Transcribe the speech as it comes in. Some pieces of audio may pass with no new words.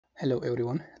Hello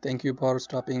everyone, thank you for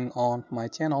stopping on my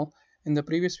channel. In the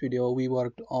previous video we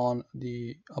worked on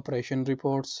the operation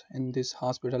reports in this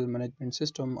hospital management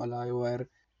system Aliveware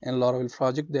and Laravel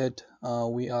project that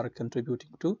we are contributing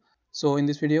to. So in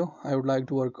this video I would like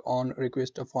to work on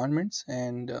request appointments,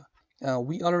 and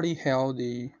we already have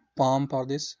the form for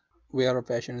this where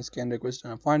patients can request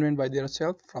an appointment by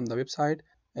themselves from the website.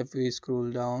 If we scroll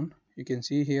down you can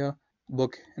see here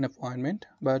book an appointment,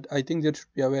 but I think there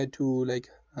should be a way to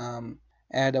um,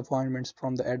 add appointments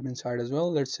from the admin side as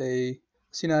well. Let's say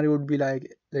scenario would be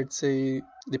like, let's say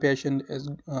the patient is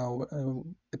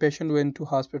the patient went to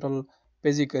hospital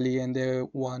physically and they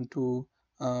want to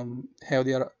have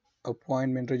their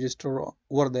appointment register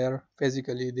over there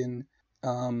physically. Then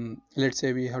let's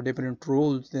say we have different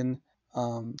rules, then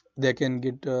they can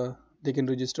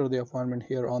register the appointment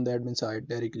here on the admin side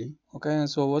directly. Okay,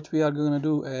 so what we are going to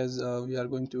do is we are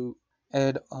going to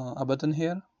add a button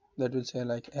here that will say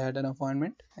like add an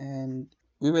appointment, and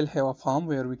we will have a form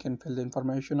where we can fill the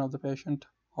information of the patient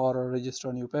or register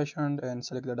a new patient and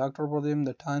select the doctor for them,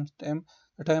 the time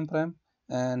frame,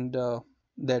 and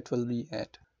that will be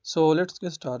it. So let's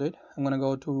get started. I'm gonna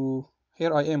go to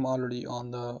here. I am already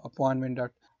on the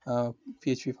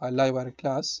appointment.php file livewire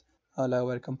class,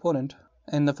 livewire component,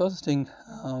 and the first thing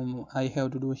I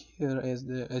have to do here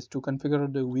is to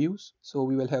configure the views. So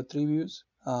we will have three views: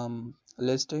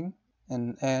 listing,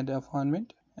 and add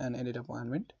appointment, and edit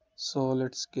appointment. So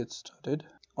let's get started.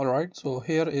 Alright, so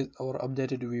here is our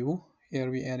updated view.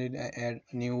 Here we added add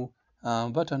a new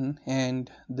button, and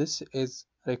this is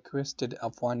requested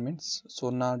appointments, so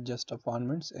not just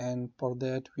appointments. And for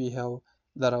that we have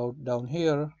the route down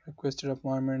here, requested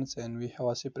appointments, and we have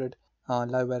a separate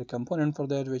livewire component for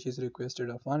that, which is requested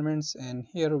appointments, and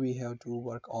here we have to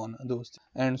work on those.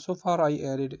 And so far I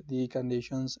added the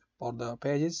conditions for the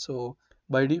pages. So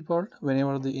by default,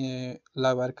 whenever the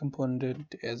livewire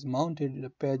component is mounted, the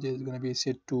page is going to be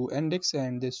set to index,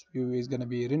 and this view is going to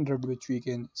be rendered, which we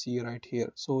can see right here.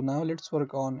 So now let's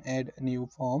work on add a new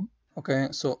form. Okay,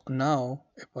 so now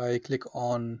if I click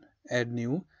on add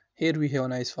new, here we have a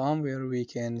nice form where we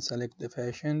can select the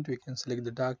patient, we can select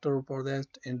the doctor for that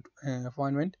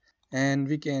appointment, and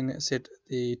we can set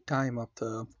the time of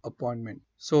the appointment.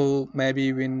 So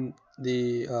maybe when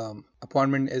the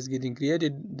appointment is getting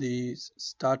created, the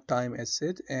start time is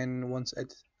set, and once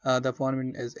the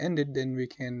appointment is ended, then we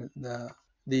can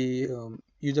the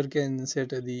user can set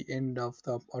the end of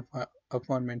the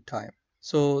appointment time.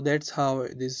 So that's how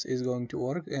this is going to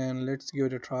work, and let's give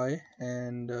it a try,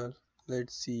 and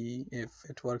let's see if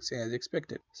it works as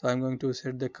expected. So I'm going to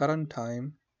set the current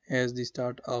time as the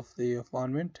start of the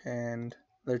appointment, and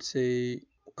let's say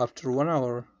after 1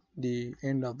 hour the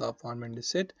end of the appointment is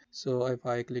set. So if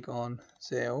I click on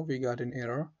save, we got an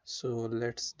error, so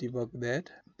let's debug that.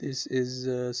 This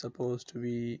is supposed to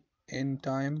be end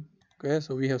time. Okay,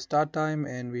 so we have start time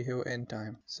and we have end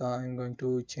time, so I'm going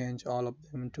to change all of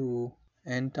them to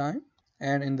end time.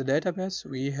 And in the database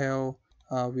we have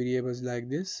variables like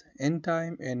this: end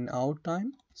time and out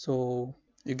time. So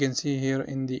you can see here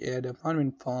in the add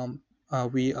appointment form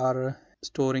we are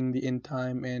storing the end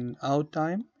time and out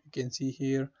time, you can see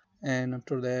here. And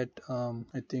after that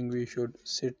I think we should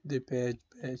set the page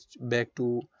back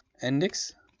to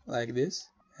index like this,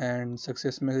 and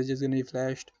success message is going to be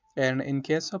flashed. And in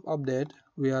case of update,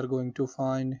 we are going to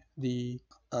find the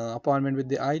appointment with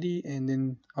the ID and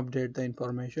then update the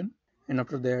information, and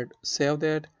after that save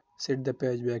that, set the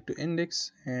page back to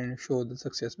index, and show the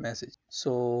success message.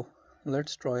 So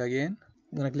let's try again.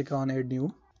 I'm gonna click on add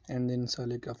new and then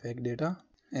select a fake data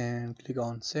and click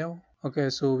on save. Okay,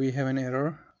 so we have an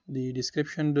error. The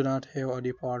description do not have a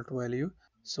default value.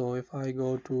 So if I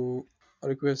go to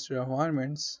request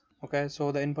requirements, okay,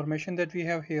 so the information that we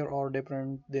have here are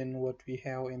different than what we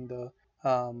have in the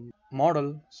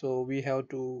model, so we have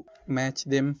to match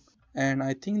them. And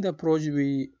I think the approach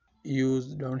we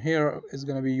use down here is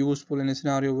going to be useful in a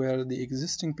scenario where the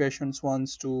existing patients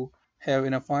wants to have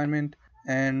an appointment,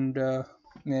 and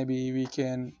maybe we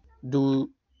can do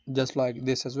just like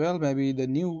this as well. Maybe the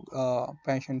new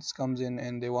patients comes in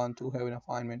and they want to have an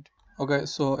appointment. Okay,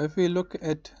 so if we look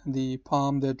at the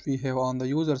form that we have on the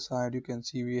user side, you can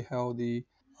see we have the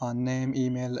name,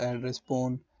 email, address,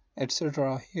 phone,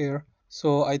 etc. here.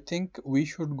 So I think we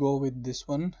should go with this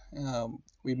one.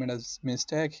 We made a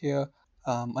mistake here.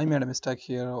 I made a mistake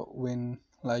here when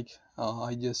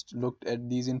I just looked at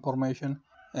these information,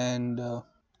 and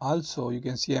also you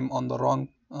can see I'm on the wrong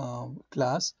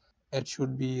class. It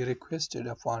should be requested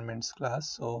appointments class.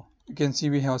 So you can see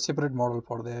we have a separate model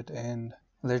for that, and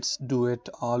let's do it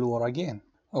all over again.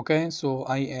 Okay, so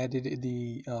I added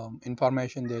the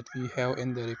information that we have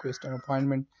in the request and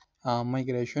appointment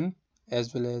migration,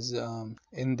 as well as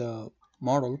in the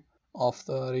model of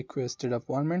the requested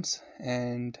appointments.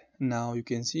 And now you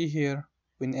can see here,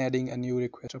 when adding a new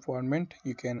request appointment,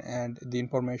 you can add the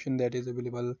information that is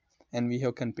available and we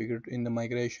have configured in the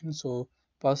migration. So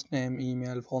first name,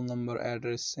 email, phone number,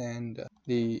 address, and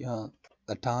the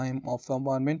time of the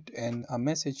appointment, and a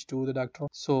message to the doctor.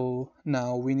 So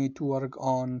now we need to work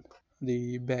on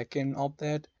the back end of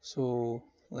that. So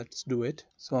let's do it.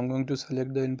 So I'm going to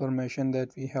select the information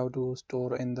that we have to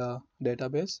store in the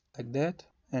database like that,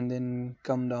 and then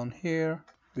come down here.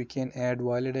 We can add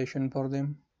validation for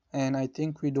them, and I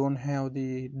think we don't have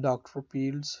the doctor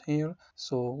fields here,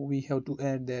 so we have to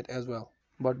add that as well.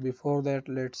 But before that,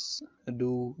 let's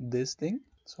do this thing.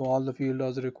 So all the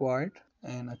fields are required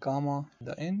and a comma at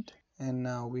the end, and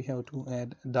now we have to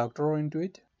add doctor into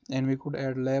it, and we could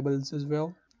add labels as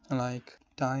well, like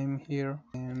time here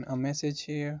and a message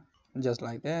here, just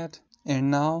like that.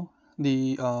 And now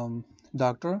the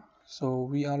doctor, so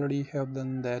we already have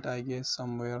done that, I guess,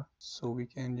 somewhere. So we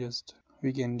can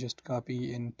just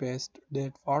copy and paste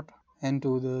that part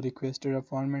into the requested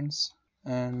appointments.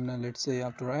 And let's say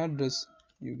after address,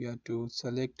 you get to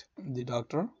select the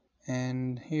doctor,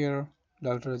 and here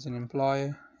doctor is an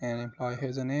employee and employee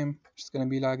has a name. It's gonna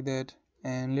be like that.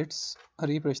 And let's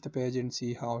refresh the page and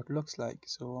see how it looks like.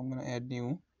 So I'm gonna add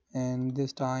new, and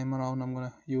this time around I'm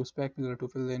gonna use specular to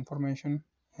fill the information,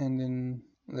 and then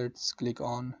let's click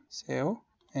on save.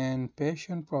 And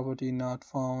patient property not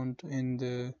found in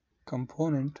the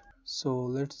component, so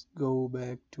let's go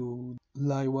back to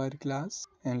livewire class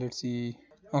and let's see.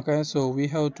 Okay, so we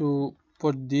have to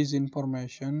put this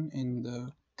information in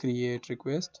the create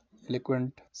request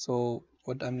eloquent. So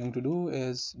what I'm going to do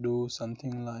is do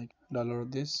something like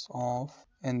 $this off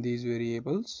and these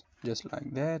variables, just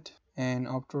like that. And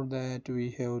after that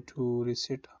we have to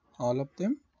reset all of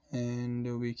them,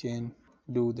 and we can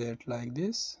do that like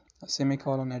this, a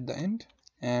semicolon at the end,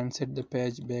 and set the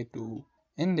page back to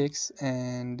index,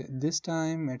 and this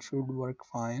time it should work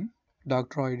fine.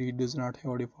 Doctor ID does not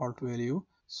have a default value,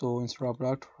 so instead of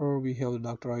doctor we have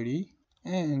doctor ID.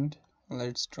 And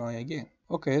let's try again.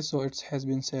 Okay, so it has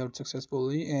been saved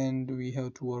successfully, and we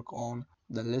have to work on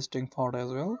the listing part as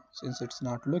well, since it's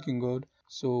not looking good.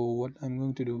 So what I'm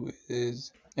going to do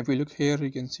is, if we look here,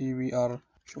 you can see we are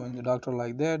showing the doctor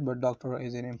like that, but doctor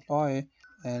is an employee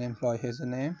and employee has a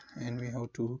name, and we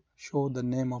have to show the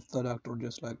name of the doctor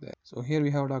just like that. So here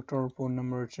we have doctor, phone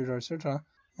number, etc, etc.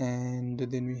 And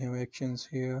then we have actions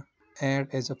here, add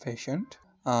as a patient.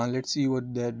 Let's see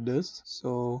what that does.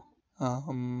 So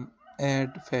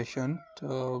add patient,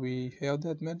 we have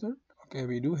that method. Okay,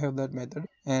 we do have that method,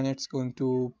 and it's going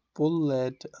to pull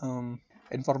that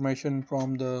information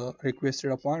from the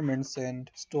requested appointments and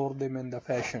store them in the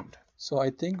patient. So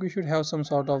I think we should have some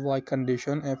sort of like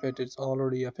condition. If it is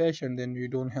already a patient, then you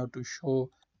don't have to show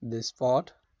this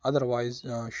part, otherwise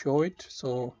show it.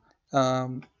 So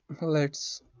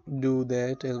let's do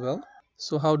that as well.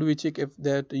 So how do we check if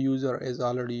that user is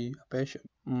already a patient?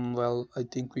 Well, I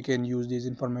think we can use this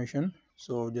information.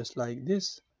 So just like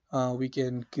this, we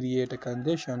can create a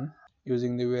condition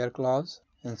using the where clause.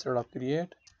 Instead of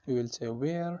create, we will say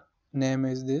where, name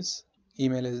is this,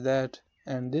 email is that,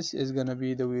 and this is gonna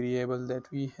be the variable that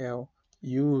we have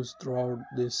used throughout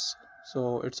this.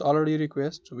 So it's already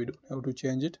request, so we don't have to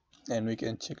change it. And we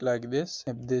can check like this.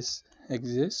 If this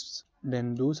exists,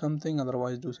 then do something,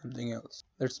 otherwise do something else.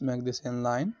 Let's make this in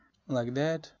line like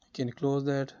that. I can close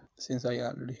that since I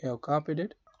already have copied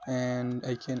it, and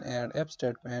I can add app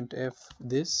statement if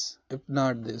this. If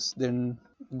not this, then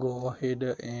go ahead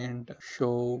and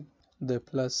show the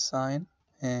plus sign,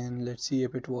 and let's see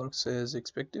if it works as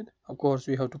expected. Of course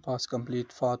we have to pass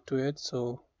complete path to it.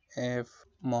 So if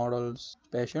models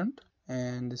patient,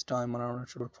 and this time around it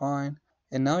should work fine.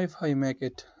 And now if I make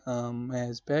it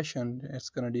as patient, it's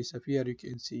gonna disappear, you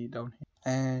can see down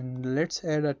here. And let's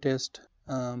add a test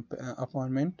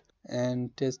appointment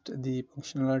and test the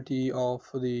functionality of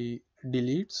the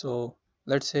delete. So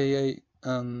let's say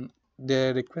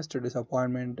they requested this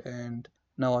appointment and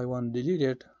now I want to delete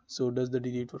it. So does the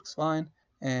delete works fine?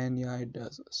 And yeah, it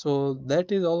does. So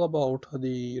that is all about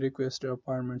the requested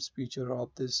appointments feature of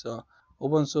this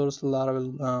open source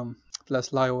Laravel plus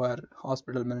Livewire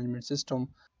hospital management system.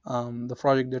 The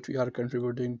project that we are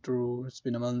contributing to, it's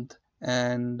been a month,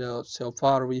 and so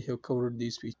far we have covered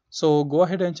these features. So go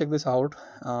ahead and check this out.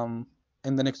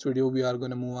 In the next video we are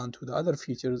going to move on to the other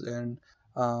features, and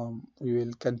we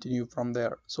will continue from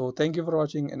there. So thank you for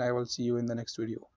watching, and I will see you in the next video.